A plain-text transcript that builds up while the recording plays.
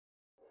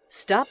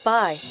Stop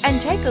by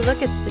and take a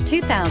look at the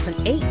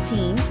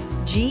 2018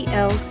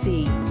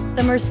 GLC.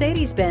 The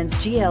Mercedes-Benz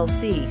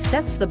GLC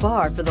sets the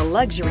bar for the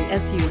luxury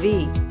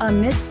SUV, a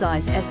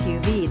midsize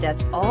SUV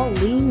that's all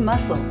lean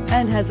muscle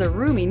and has a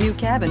roomy new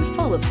cabin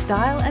full of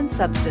style and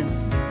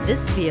substance.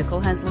 This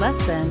vehicle has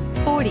less than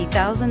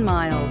 40,000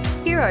 miles.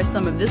 Here are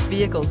some of this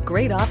vehicle's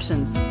great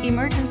options: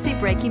 emergency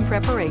braking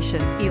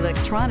preparation,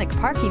 electronic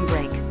parking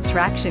brake,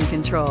 traction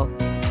control,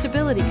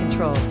 stability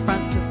control,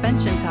 front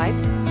suspension type,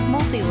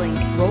 multi-link,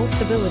 roll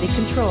stability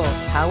control,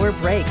 power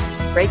brakes,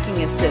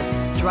 braking assist,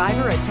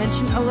 driver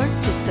attention alert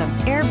system,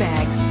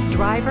 airbags,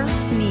 driver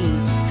knee.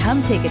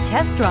 Come take a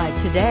test drive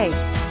today.